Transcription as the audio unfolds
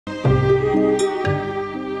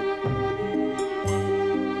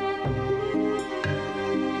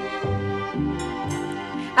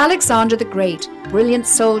Alexander the Great, brilliant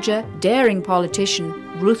soldier, daring politician,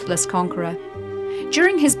 ruthless conqueror.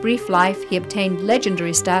 During his brief life, he obtained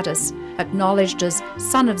legendary status, acknowledged as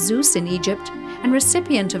son of Zeus in Egypt and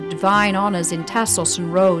recipient of divine honors in Tassos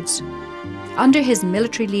and Rhodes. Under his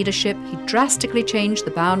military leadership, he drastically changed the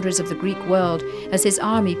boundaries of the Greek world as his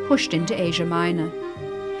army pushed into Asia Minor.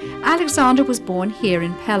 Alexander was born here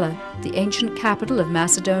in Pella, the ancient capital of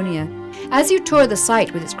Macedonia. As you tour the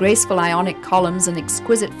site with its graceful Ionic columns and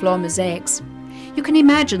exquisite floor mosaics, you can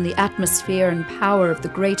imagine the atmosphere and power of the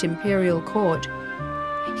great imperial court.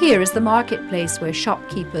 Here is the marketplace where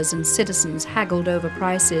shopkeepers and citizens haggled over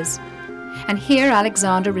prices. And here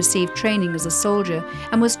Alexander received training as a soldier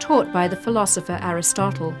and was taught by the philosopher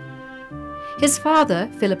Aristotle. His father,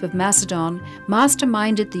 Philip of Macedon,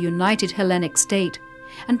 masterminded the united Hellenic state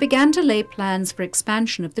and began to lay plans for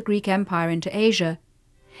expansion of the Greek Empire into Asia.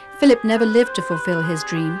 Philip never lived to fulfill his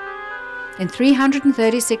dream. In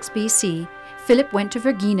 336 BC, Philip went to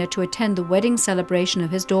Vergina to attend the wedding celebration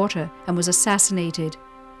of his daughter and was assassinated.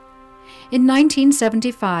 In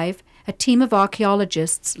 1975, a team of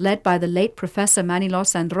archaeologists led by the late Professor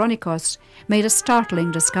Manilos Andronikos made a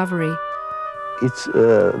startling discovery. It's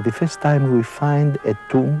the first time we find a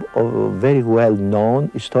tomb of a very well-known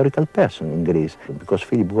historical person in Greece, because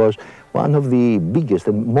Philip was one of the biggest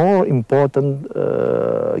and more important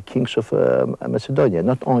kings of Macedonia,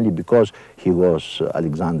 not only because he was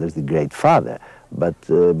Alexander's the great father, but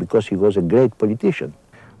because he was a great politician.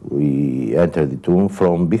 We entered the tomb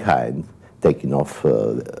from behind, taking off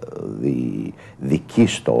the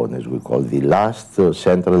keystone, as we call the last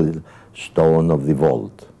central stone of the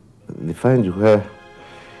vault. The finds were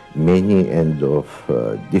many and of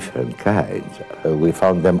different kinds. We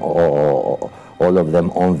found them all of them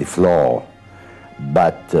on the floor,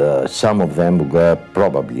 but some of them were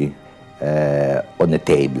probably on a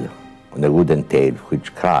table, on a wooden table,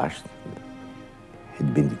 which crashed,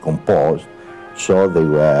 had been decomposed, so they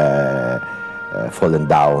were fallen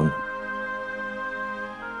down.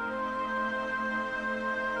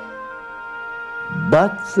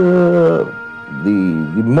 But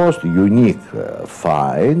the most unique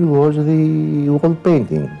find was the wall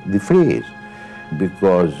painting, the frieze,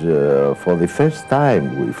 because for the first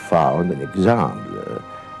time we found an example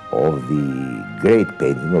of the great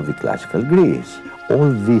painting of the classical Greece.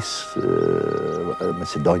 All these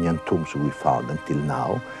Macedonian tombs we found until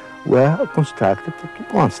now were constructed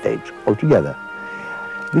at one stage altogether.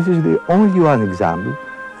 This is the only one example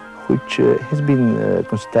which has been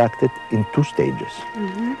constructed in two stages.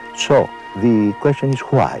 So the question is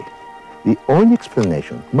why? The only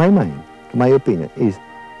explanation, to my mind, to my opinion, is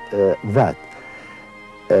that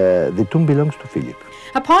the tomb belongs to Philip.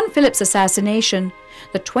 Upon Philip's assassination,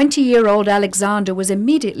 the 20-year-old Alexander was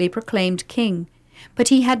immediately proclaimed king, but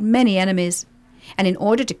he had many enemies, and in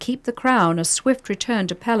order to keep the crown, a swift return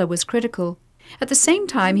to Pella was critical. At the same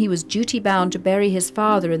time, he was duty-bound to bury his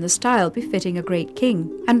father in the style befitting a great king.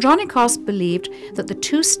 Andronikos believed that the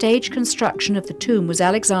two-stage construction of the tomb was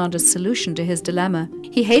Alexander's solution to his dilemma.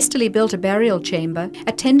 He hastily built a burial chamber,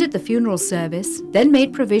 attended the funeral service, then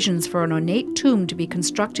made provisions for an ornate tomb to be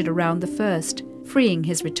constructed around the first, freeing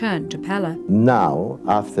his return to Pella. Now,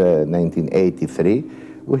 after 1983,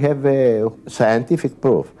 we have a scientific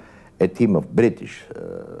proof. A team of British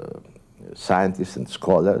scientists and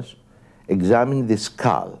scholars examined the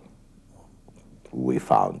skull we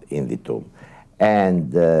found in the tomb,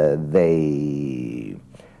 and they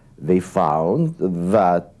found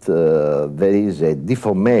that there is a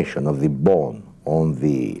deformation of the bone on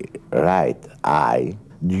the right eye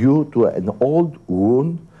due to an old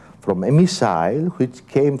wound from a missile which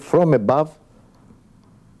came from above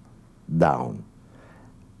down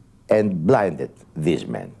and blinded these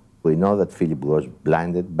men. We know that Philip was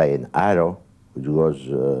blinded by an arrow which was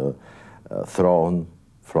thrown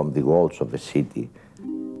from the walls of the city.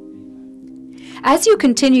 As you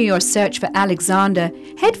continue your search for Alexander,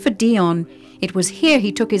 head for Dion. It was here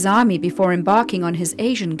he took his army before embarking on his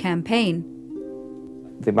Asian campaign.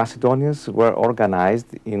 The Macedonians were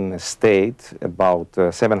organized in a state about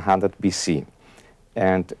 700 BC,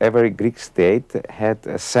 and every Greek state had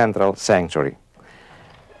a central sanctuary.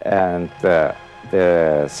 And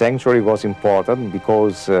the sanctuary was important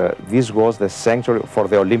because this was the sanctuary for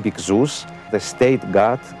the Olympic Zeus, the state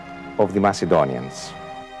god of the Macedonians.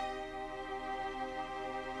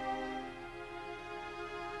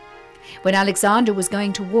 When Alexander was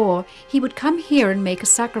going to war, he would come here and make a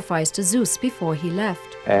sacrifice to Zeus before he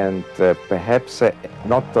left. And perhaps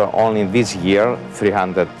not only in this year,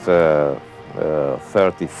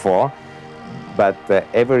 334, but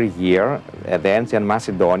every year the ancient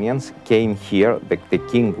Macedonians came here, the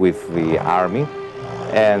king with the army,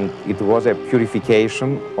 and it was a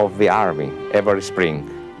purification of the army every spring,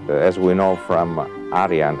 as we know from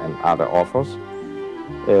Arrian and other authors.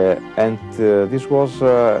 This was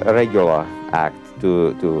a regular act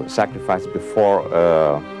to sacrifice before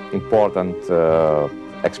important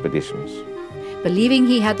expeditions. Believing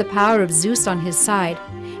he had the power of Zeus on his side,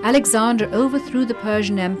 Alexander overthrew the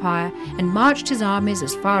Persian Empire and marched his armies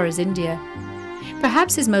as far as India.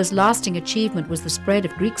 Perhaps his most lasting achievement was the spread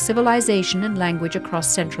of Greek civilization and language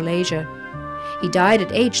across Central Asia. He died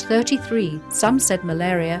at age 33. Some said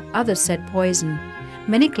malaria, others said poison.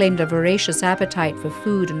 Many claimed a voracious appetite for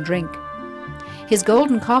food and drink. His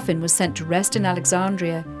golden coffin was sent to rest in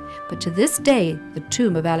Alexandria, but to this day the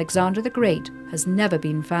tomb of Alexander the Great has never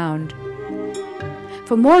been found.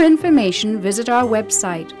 For more information, visit our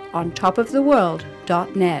website on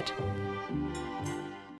topoftheworld.net.